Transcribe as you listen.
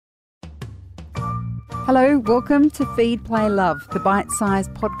Hello, welcome to Feed, Play, Love, the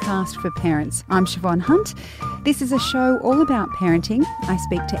bite-sized podcast for parents. I'm Siobhan Hunt. This is a show all about parenting. I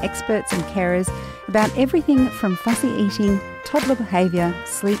speak to experts and carers about everything from fussy eating, toddler behaviour,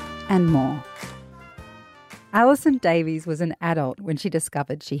 sleep and more. Alison Davies was an adult when she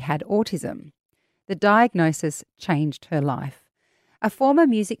discovered she had autism. The diagnosis changed her life. A former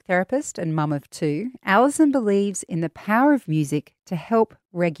music therapist and mum of two, Alison believes in the power of music to help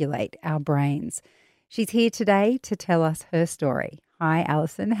regulate our brains. She's here today to tell us her story. Hi,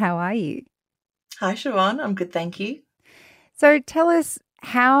 Alison. How are you? Hi, Siobhan. I'm good, thank you. So tell us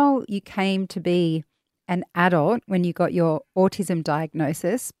how you came to be an adult when you got your autism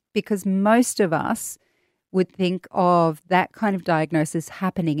diagnosis, because most of us would think of that kind of diagnosis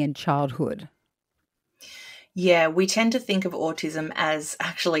happening in childhood. Yeah, we tend to think of autism as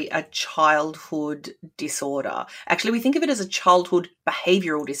actually a childhood disorder. Actually, we think of it as a childhood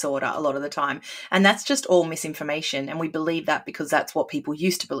behavioural disorder a lot of the time. And that's just all misinformation. And we believe that because that's what people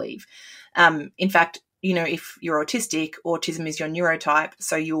used to believe. In fact, you know, if you're autistic, autism is your neurotype,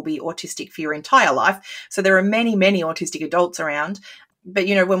 so you'll be autistic for your entire life. So there are many, many autistic adults around. But,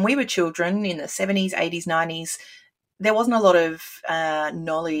 you know, when we were children in the 70s, 80s, 90s, there wasn't a lot of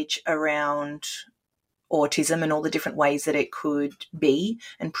knowledge around autism and all the different ways that it could be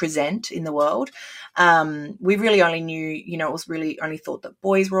and present in the world. We really only knew, you know, it was really only thought that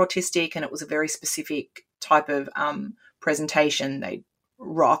boys were autistic, and it was a very specific type of presentation. They'd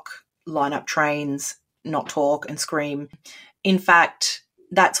rock, line up trains, not talk and scream. In fact,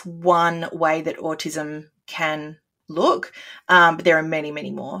 that's one way that autism can look, but there are many,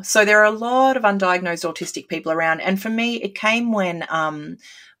 many more. So there are a lot of undiagnosed autistic people around. And for me, it came when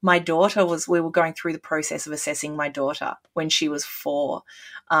my daughter we were going through the process of assessing my daughter when she was 4.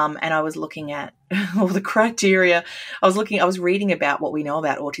 And I was looking at all the criteria. I was reading about what we know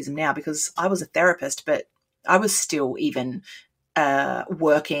about autism now, because I was a therapist, but I was still even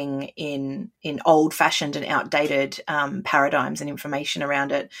working in old-fashioned and outdated paradigms and information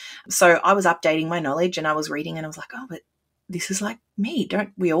around it. So I was updating my knowledge, and I was reading, and I was like, oh, but this is like me.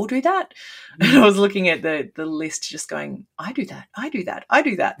 Don't we all do that? And I was looking at the list just going, I do that, I do that, I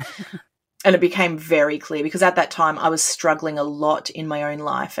do that. And it became very clear, because at that time I was struggling a lot in my own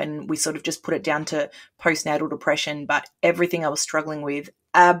life, and we sort of just put it down to postnatal depression, but everything I was struggling with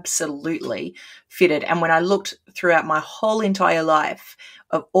absolutely fitted. And when I looked throughout my whole entire life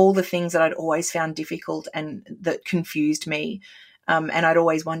of all the things that I'd always found difficult and that confused me, and I'd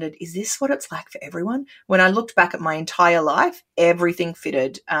always wondered, is this what it's like for everyone? When I looked back at my entire life, everything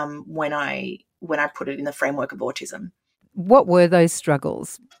fitted when I put it in the framework of autism. What were those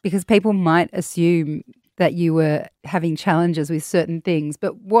struggles? Because people might assume that you were having challenges with certain things,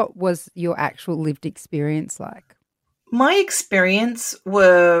 but what was your actual lived experience like? My experience it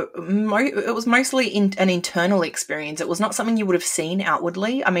was mostly an internal experience. It was not something you would have seen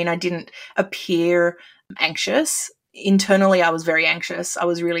outwardly. I mean, I didn't appear anxious. Internally, I was very anxious. I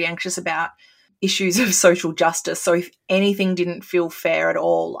was really anxious about issues of social justice. So if anything didn't feel fair at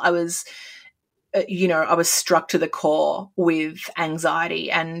all, I was struck to the core with anxiety,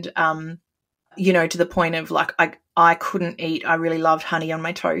 and, to the point of like, I couldn't eat. I really loved honey on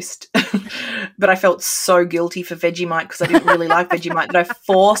my toast, but I felt so guilty for Vegemite because I didn't really like Vegemite, that I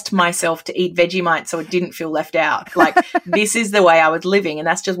forced myself to eat Vegemite so it didn't feel left out. Like, this is the way I was living. And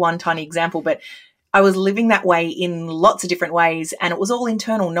that's just one tiny example, but I was living that way in lots of different ways, and it was all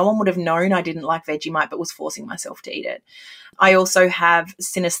internal. No one would have known I didn't like Vegemite, but was forcing myself to eat it. I also have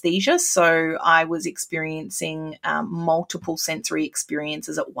synesthesia, so I was experiencing multiple sensory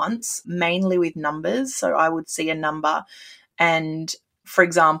experiences at once, mainly with numbers. So I would see a number, and for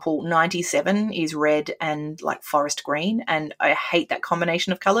example, 97 is red and like forest green, and I hate that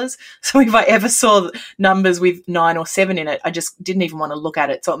combination of colours. So if I ever saw numbers with 9 or 7 in it, I just didn't even want to look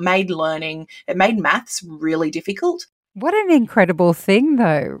at it. So it made maths really difficult. What an incredible thing,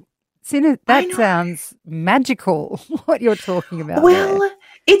 though. That sounds magical, what you're talking about. Well, there.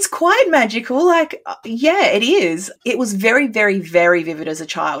 It's quite magical. Like, yeah, it is. It was very, very, very vivid as a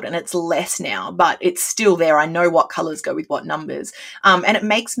child, and it's less now, but it's still there. I know what colours go with what numbers. And it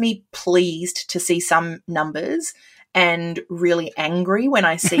makes me pleased to see some numbers and really angry when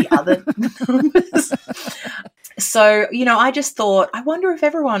I see other numbers. So, I just thought, I wonder if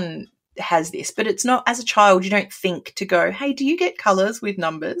everyone has this, but it's not. As a child, you don't think to go, hey, do you get colours with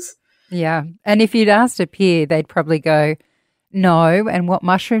numbers? Yeah. And if you'd asked a peer, they'd probably go, no. And what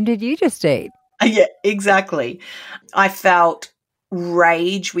mushroom did you just eat? Yeah, exactly. I felt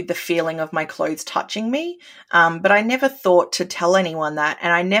rage with the feeling of my clothes touching me, but I never thought to tell anyone that,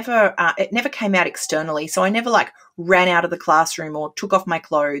 and it never came out externally. So I never like ran out of the classroom or took off my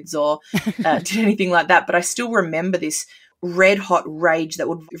clothes or did anything like that. But I still remember this red hot rage that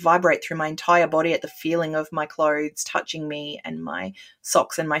would vibrate through my entire body at the feeling of my clothes touching me and my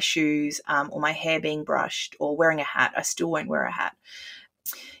socks and my shoes, or my hair being brushed or wearing a hat. I still won't wear a hat.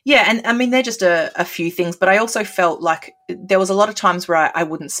 Yeah, and I mean, they're just a few things, but I also felt like there was a lot of times where I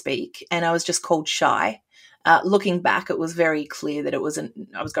wouldn't speak and I was just called shy. Looking back, it was very clear that I was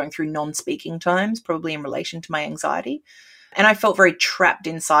going through non-speaking times, probably in relation to my anxiety. And I felt very trapped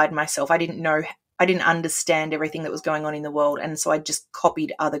inside myself. I didn't understand everything that was going on in the world. And so I just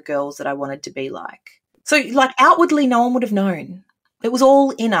copied other girls that I wanted to be like. So like outwardly, no one would have known. It was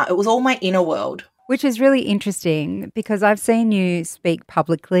all inner. It was all my inner world. Which is really interesting because I've seen you speak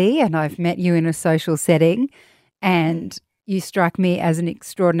publicly and I've met you in a social setting, and you strike me as an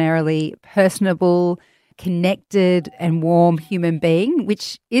extraordinarily personable, connected and warm human being,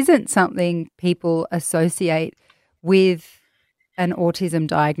 which isn't something people associate with an autism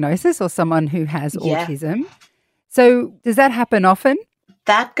diagnosis or someone who has autism. So does that happen often?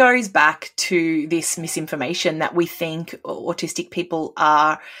 That goes back to this misinformation that we think autistic people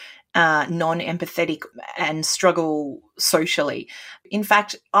are non-empathetic and struggle socially. In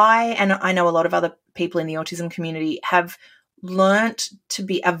fact, I know a lot of other people in the autism community have learnt to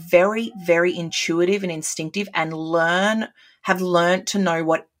be a very, very intuitive and instinctive and have learnt to know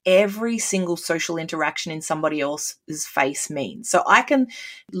what every single social interaction in somebody else's face means. So I can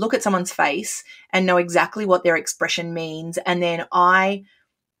look at someone's face and know exactly what their expression means, and then I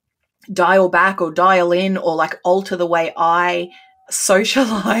dial back or dial in or like alter the way I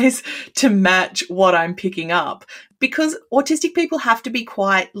socialize to match what I'm picking up, because autistic people have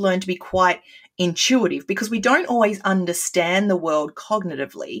to learn to be quite intuitive, because we don't always understand the world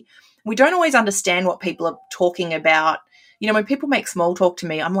cognitively. We don't always understand what people are talking about. You know, when people make small talk to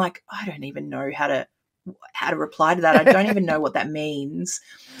me, I'm like, I don't even know how to reply to that. I don't even know what that means.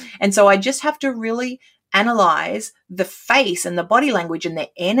 And so I just have to really analyze the face and the body language and the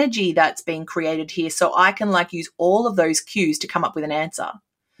energy that's being created here, so I can like use all of those cues to come up with an answer.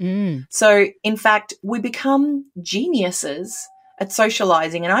 So in fact, we become geniuses at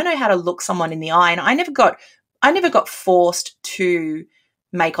socializing, and I know how to look someone in the eye, and I never got forced to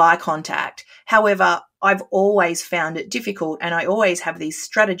make eye contact. However, I've always found it difficult, and I always have these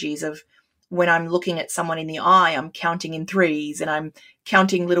strategies of when I'm looking at someone in the eye, I'm counting in threes and I'm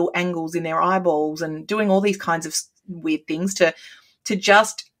counting little angles in their eyeballs and doing all these kinds of weird things to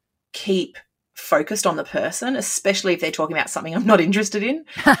just keep focused on the person, especially if they're talking about something I'm not interested in.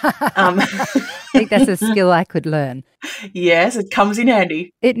 I think that's a skill I could learn. Yes, it comes in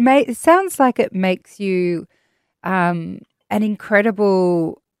handy. It sounds like it makes you an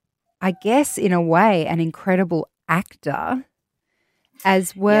incredible, I guess in a way, an incredible actor,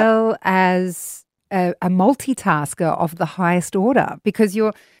 as well as a multitasker of the highest order, because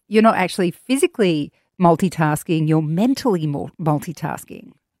you're not actually physically multitasking, you're mentally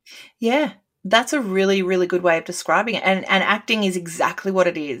multitasking. Yeah, that's a really, really good way of describing it. And acting is exactly what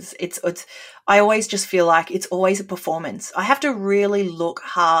it is. It's I always just feel like it's always a performance. I have to really look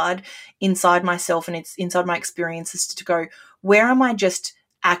hard inside myself and it's inside my experiences to go, where am I just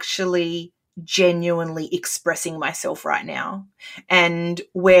actually genuinely expressing myself right now? And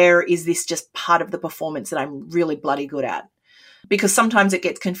where is this just part of the performance that I'm really bloody good at? Because sometimes it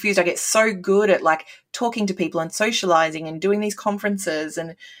gets confused. I get so good at like talking to people and socializing and doing these conferences,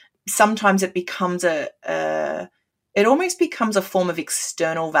 and sometimes it becomes it almost becomes a form of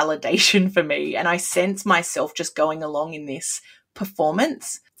external validation for me, and I sense myself just going along in this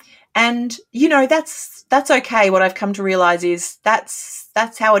performance. And you know, that's okay. What I've come to realize is that's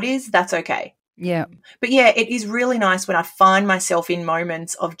how it is. That's okay. Yeah. But yeah, it is really nice when I find myself in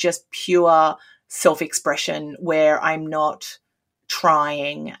moments of just pure self-expression where I'm not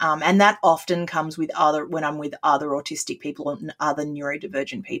trying, and that often comes when I'm with other autistic people and other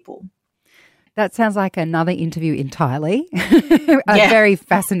neurodivergent people. That sounds like another interview entirely. A very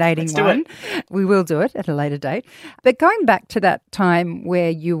fascinating one. We will do it at a later date. But going back to that time where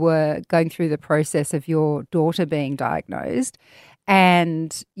you were going through the process of your daughter being diagnosed,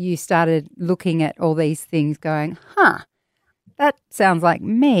 and you started looking at all these things going, that sounds like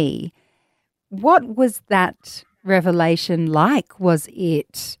me. What was that revelation like? Was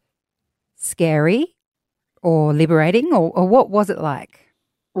it scary or liberating, or what was it like?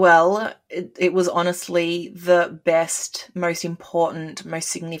 Well, it was honestly the best, most important, most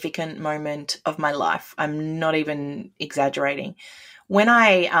significant moment of my life. I'm not even exaggerating. When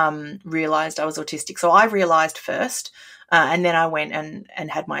I realised I was autistic, so I realised first, and then I went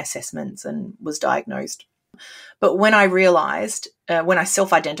and had my assessments and was diagnosed. But when I realized, when I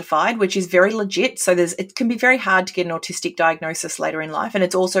self-identified, which is very legit, so it can be very hard to get an autistic diagnosis later in life, and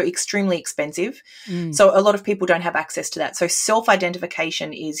it's also extremely expensive. So a lot of people don't have access to that. So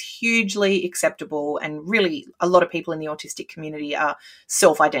self-identification is hugely acceptable, and really a lot of people in the autistic community are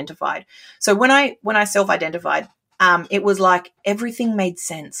self-identified. So when I self-identified, it was like everything made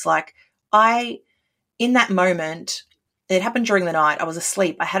sense. Like in that moment, it happened during the night. I was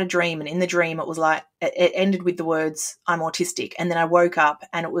asleep. I had a dream, and in the dream it was like it ended with the words, "I'm autistic." And then I woke up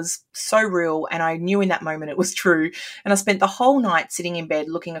and it was so real, and I knew in that moment it was true. And I spent the whole night sitting in bed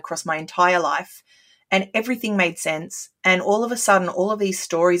looking across my entire life, and everything made sense. And all of a sudden, all of these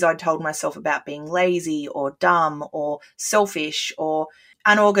stories I'd told myself about being lazy or dumb or selfish or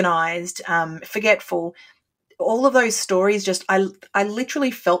unorganized, forgetful, all of those stories, just I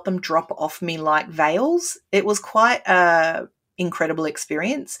literally felt them drop off me like veils. It was quite a incredible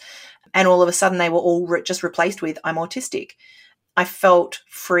experience. And all of a sudden they were all just replaced with, "I'm autistic." I felt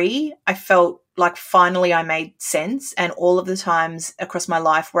free. I felt like finally I made sense. And all of the times across my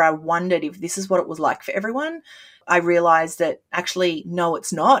life where I wondered if this is what it was like for everyone, I realized that actually, no,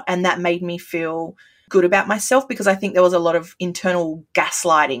 it's not. And that made me feel good about myself, because I think there was a lot of internal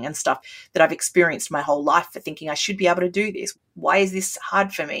gaslighting and stuff that I've experienced my whole life for thinking I should be able to do this. Why is this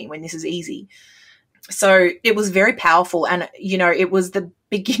hard for me when this is easy? So it was very powerful, and, it was the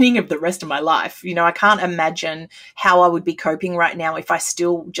beginning of the rest of my life. I can't imagine how I would be coping right now if I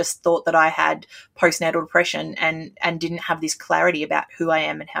still just thought that I had postnatal depression and didn't have this clarity about who I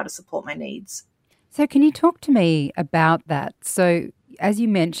am and how to support my needs. So can you talk to me about that? So as you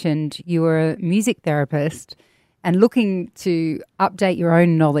mentioned, you were a music therapist and looking to update your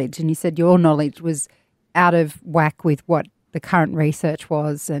own knowledge, and you said your knowledge was out of whack with what the current research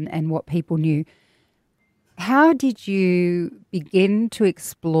was and what people knew. How did you begin to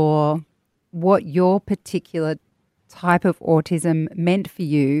explore what your particular type of autism meant for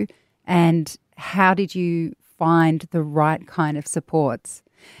you, and how did you find the right kind of supports?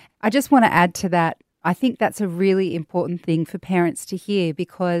 I just want to add to that, I think that's a really important thing for parents to hear,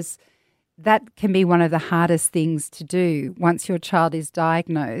 because that can be one of the hardest things to do once your child is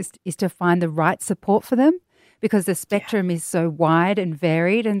diagnosed, is to find the right support for them, because the spectrum is so wide and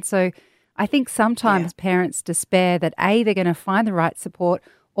varied. And so I think sometimes parents despair that A, they're going to find the right support,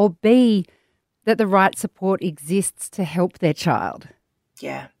 or B, that the right support exists to help their child.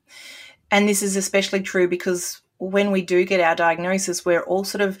 Yeah. And this is especially true because when we do get our diagnosis, we're all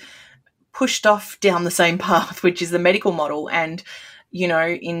sort of pushed off down the same path, which is the medical model, and,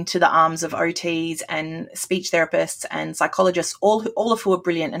 into the arms of OTs and speech therapists and psychologists, all of who are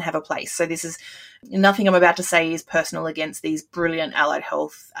brilliant and have a place. So this is nothing I'm about to say is personal against these brilliant allied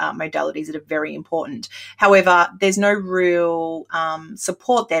health modalities that are very important. However, there's no real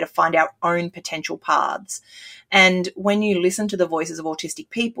support there to find our own potential paths. And when you listen to the voices of autistic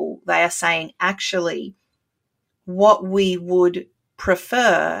people, they are saying actually what we would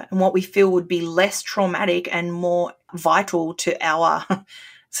prefer and what we feel would be less traumatic and more vital to our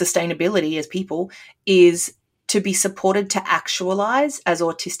sustainability as people is to be supported to actualize as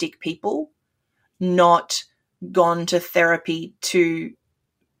autistic people, not gone to therapy to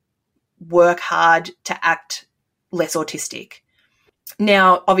work hard to act less autistic.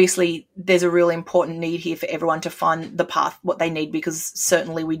 Now, obviously, there's a really important need here for everyone to find the path, what they need, because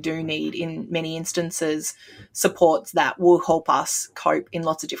certainly we do need, in many instances, supports that will help us cope in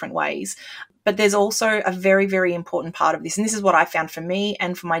lots of different ways. But there's also a very, very important part of this, and this is what I found for me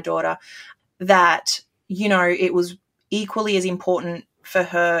and for my daughter, that, it was equally as important for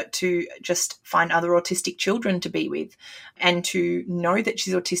her to just find other autistic children to be with and to know that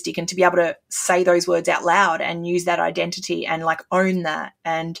she's autistic and to be able to say those words out loud and use that identity and own that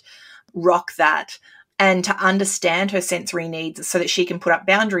and rock that, and to understand her sensory needs so that she can put up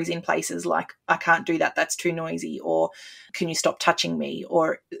boundaries in places like, I can't do that, that's too noisy, or can you stop touching me,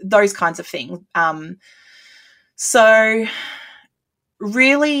 or those kinds of things. So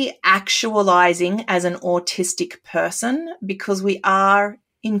really actualizing as an autistic person, because we are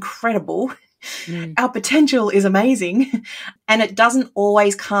incredible. Our potential is amazing, and it doesn't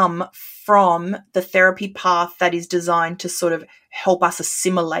always come from the therapy path that is designed to sort of help us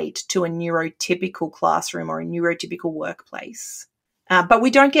assimilate to a neurotypical classroom or a neurotypical workplace. But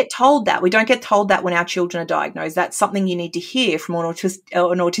we don't get told that. We don't get told that when our children are diagnosed. That's something you need to hear from an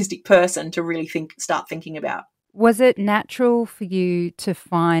autistic person to really start thinking about. Was it natural for you to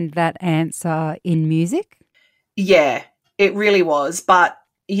find that answer in music? Yeah, it really was. But,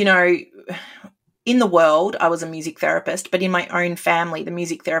 in the world, I was a music therapist, but in my own family, the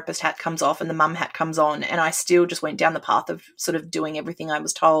music therapist hat comes off and the mum hat comes on. And I still just went down the path of sort of doing everything I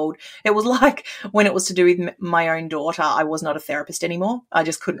was told. It was like when it was to do with my own daughter, I was not a therapist anymore. I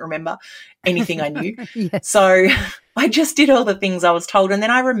just couldn't remember anything I knew. Yes. So I just did all the things I was told. And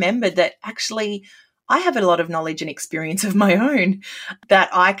then I remembered that actually I have a lot of knowledge and experience of my own that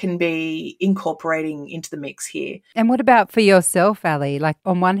I can be incorporating into the mix here. And what about for yourself, Ali? Like,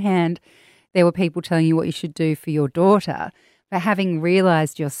 on one hand, there were people telling you what you should do for your daughter, but having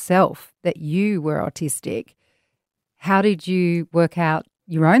realised yourself that you were autistic, how did you work out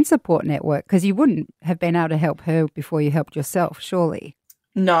your own support network? Because you wouldn't have been able to help her before you helped yourself, surely.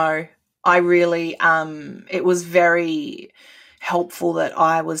 No, I really, it was very helpful that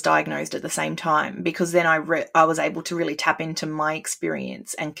I was diagnosed at the same time, because then I was able to really tap into my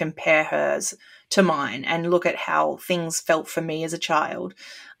experience and compare hers to mine and look at how things felt for me as a child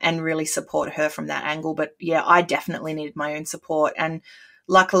and really support her from that angle. But yeah, I definitely needed my own support. And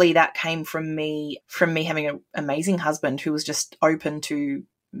luckily that came from me having an amazing husband who was just open to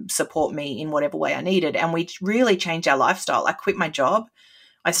support me in whatever way I needed. And we really changed our lifestyle. I quit my job.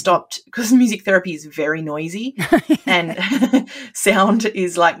 I stopped, because music therapy is very noisy and sound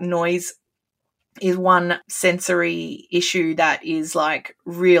is like noise is one sensory issue that is like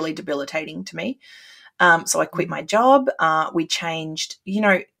really debilitating to me. So I quit my job. We changed,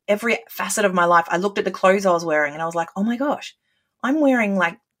 every facet of my life. I looked at the clothes I was wearing and I was like, oh my gosh, I'm wearing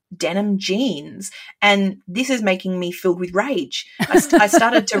like denim jeans and this is making me filled with rage. I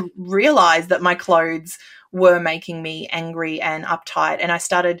started to realize that my clothes were making me angry and uptight, and I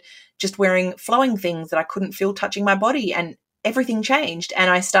started just wearing flowing things that I couldn't feel touching my body, and everything changed.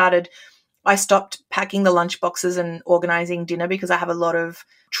 And I stopped packing the lunch boxes and organizing dinner, because I have a lot of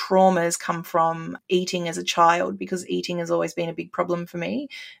traumas come from eating as a child, because eating has always been a big problem for me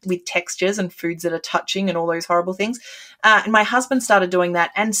with textures and foods that are touching and all those horrible things. And my husband started doing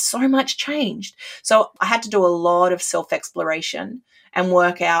that and so much changed. So I had to do a lot of self-exploration and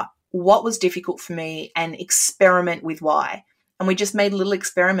work out what was difficult for me and experiment with why. And we just made little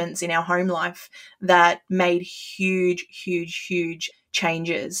experiments in our home life that made huge, huge, huge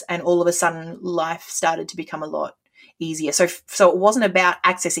changes. And all of a sudden life started to become a lot easier. So it wasn't about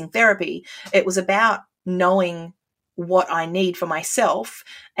accessing therapy. It was about knowing what I need for myself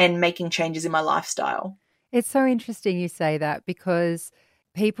and making changes in my lifestyle. It's so interesting you say that, because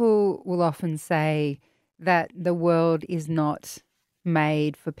people will often say that the world is not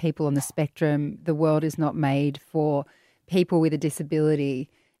made for people on the spectrum. The world is not made for people with a disability.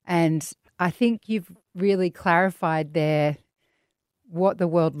 And I think you've really clarified there what the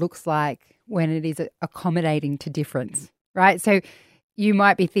world looks like when it is accommodating to difference, right? So you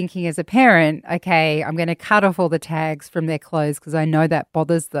might be thinking as a parent, okay, I'm going to cut off all the tags from their clothes because I know that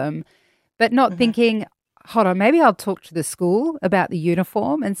bothers them, but not thinking, hold on, maybe I'll talk to the school about the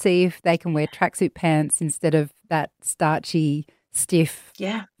uniform and see if they can wear tracksuit pants instead of that starchy, stiff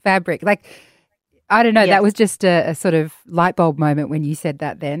fabric. Like, I don't know, that was just a sort of light bulb moment when you said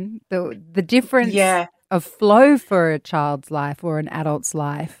that then. The difference of flow for a child's life or an adult's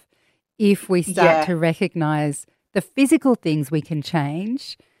life, if we start to recognise the physical things we can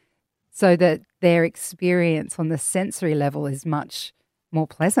change so that their experience on the sensory level is much more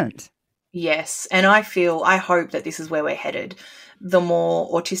pleasant. Yes, and I hope that this is where we're headed. The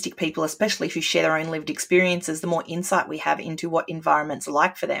more autistic people, especially who share their own lived experiences, the more insight we have into what environments are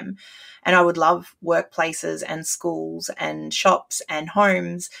like for them. And I would love workplaces and schools and shops and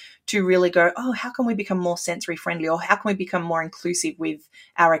homes to really go, oh, how can we become more sensory friendly, or how can we become more inclusive with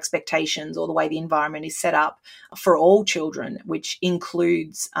our expectations or the way the environment is set up for all children, which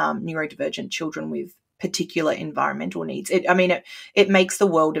includes neurodivergent children with particular environmental needs. It makes the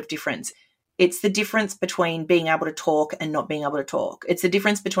world of difference. It's the difference between being able to talk and not being able to talk. It's the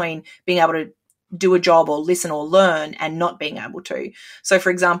difference between being able to do a job or listen or learn and not being able to. So,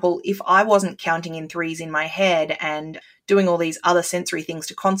 for example, if I wasn't counting in threes in my head and doing all these other sensory things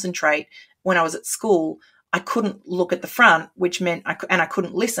to concentrate when I was at school, I couldn't look at the front, which meant I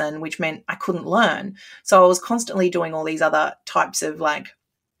couldn't listen, which meant I couldn't learn. So I was constantly doing all these other types of like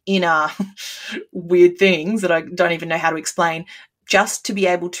inner weird things that I don't even know how to explain, just to be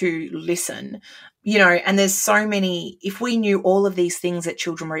able to listen. And there's so many, if we knew all of these things that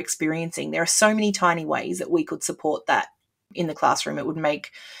children were experiencing, there are so many tiny ways that we could support that in the classroom.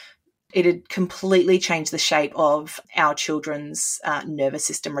 It'd completely change the shape of our children's nervous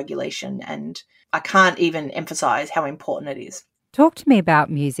system regulation. And I can't even emphasize how important it is. Talk to me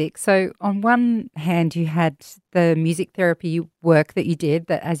about music. So on one hand, you had the music therapy work that you did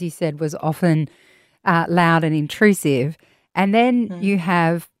that, as you said, was often loud and intrusive. And then you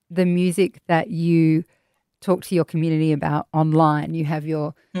have the music that you talk to your community about online. You have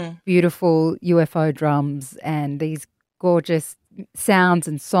your beautiful UFO drums and these gorgeous sounds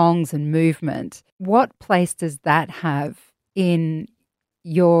and songs and movement. What place does that have in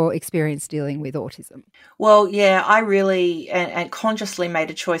your experience dealing with autism? Well, yeah, I really and consciously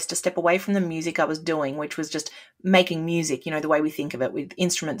made a choice to step away from the music I was doing, which was just making music, the way we think of it, with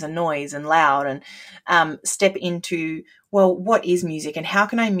instruments and noise and loud, and step into, well, what is music and how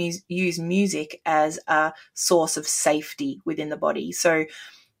can I use music as a source of safety within the body? So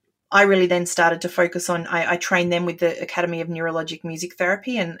I really then started to focus on, I trained them with the Academy of Neurologic Music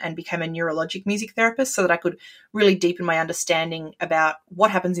Therapy and became a neurologic music therapist so that I could really deepen my understanding about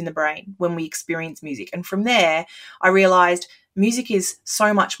what happens in the brain when we experience music. And from there, I realized music is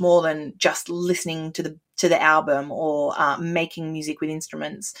so much more than just listening to the album or making music with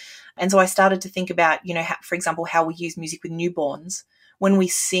instruments. And so I started to think about, for example, how we use music with newborns. When we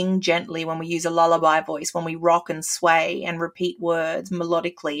sing gently, when we use a lullaby voice, when we rock and sway and repeat words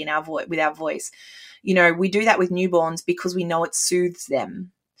melodically with our voice, we do that with newborns because we know it soothes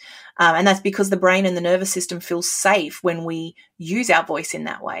them. And that's because the brain and the nervous system feel safe when we use our voice in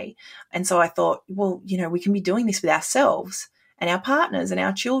that way. And so I thought, well, we can be doing this with ourselves and our partners and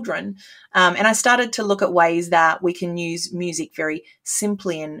our children. And I started to look at ways that we can use music very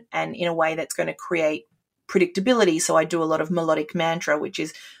simply and in a way that's going to create predictability. So I do a lot of melodic mantra, which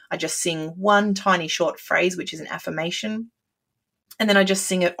is I just sing one tiny short phrase, which is an affirmation. And then I just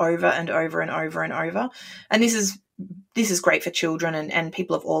sing it over and over and over and over. And this is great for children and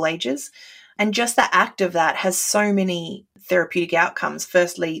people of all ages. And just the act of that has so many therapeutic outcomes.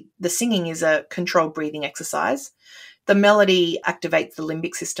 Firstly, the singing is a controlled breathing exercise. The melody activates the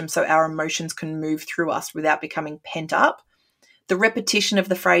limbic system so our emotions can move through us without becoming pent up. The repetition of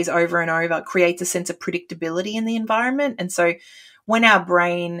the phrase over and over creates a sense of predictability in the environment. And so when our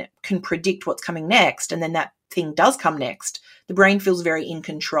brain can predict what's coming next, and then that thing does come next, the brain feels very in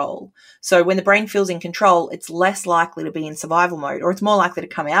control. So when the brain feels in control, it's less likely to be in survival mode, or it's more likely to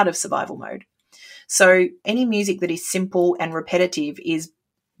come out of survival mode. So any music that is simple and repetitive is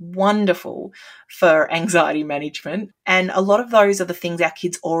wonderful for anxiety management. And a lot of those are the things our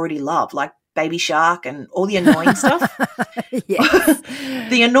kids already love, like Baby Shark and all the annoying stuff. Yes.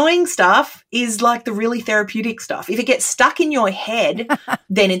 The annoying stuff is like the really therapeutic stuff. If it gets stuck in your head,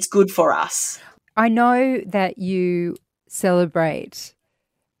 then it's good for us. I know that you celebrate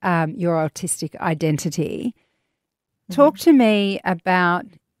your autistic identity. Talk to me about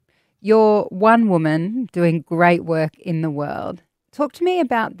you're one woman doing great work in the world. Talk to me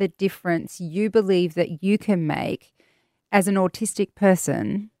about the difference you believe that you can make as an autistic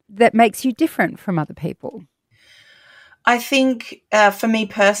person that makes you different from other people. I think for me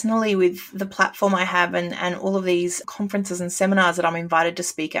personally, with the platform I have and all of these conferences and seminars that I'm invited to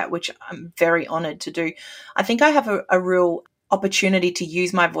speak at, which I'm very honoured to do, I think I have a real opportunity to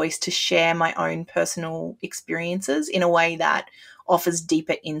use my voice to share my own personal experiences in a way that offers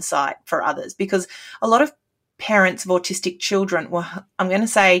deeper insight for others. Because a lot of parents of autistic children, well, I'm going to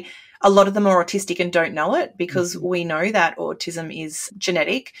say a lot of them are autistic and don't know it because we know that autism is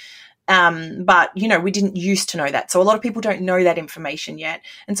genetic. But, we didn't used to know that. So a lot of people don't know that information yet.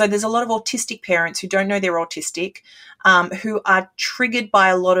 And so there's a lot of autistic parents who don't know they're autistic, who are triggered by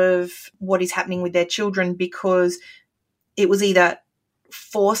a lot of what is happening with their children because it was either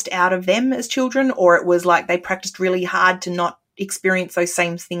forced out of them as children or it was like they practiced really hard to not experience those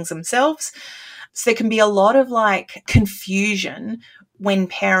same things themselves. So there can be a lot of like confusion when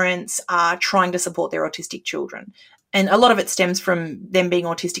parents are trying to support their autistic children. And a lot of it stems from them being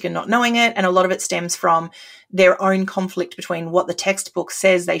autistic and not knowing it. And a lot of it stems from their own conflict between what the textbook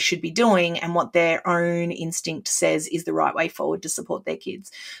says they should be doing and what their own instinct says is the right way forward to support their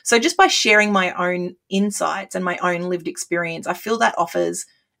kids. So just by sharing my own insights and my own lived experience, I feel that offers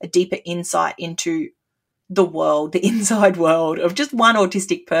a deeper insight into the world, the inside world of just one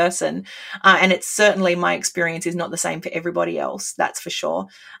autistic person. And it's certainly my experience is not the same for everybody else, that's for sure.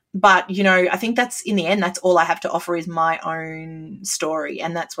 But, I think that's in the end, that's all I have to offer is my own story.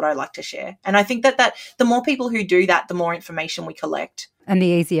 And that's what I like to share. And I think that the more people who do that, the more information we collect. And the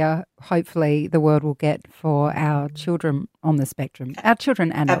easier, hopefully, the world will get for our children on the spectrum, our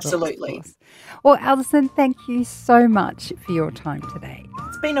children and adults. Absolutely. Well, Alison, thank you so much for your time today.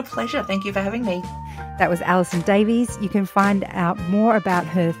 It's been a pleasure. Thank you for having me. That was Alison Davies. You can find out more about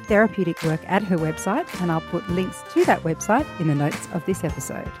her therapeutic work at her website, and I'll put links to that website in the notes of this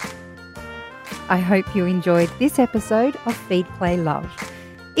episode. I hope you enjoyed this episode of Feed, Play, Love.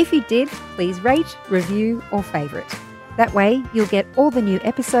 If you did, please rate, review, or favourite. That way, you'll get all the new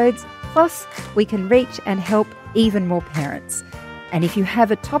episodes, plus we can reach and help even more parents. And if you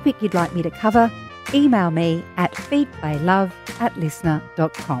have a topic you'd like me to cover, email me at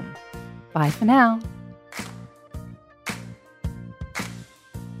feedplaylove@listener.com. Bye for now.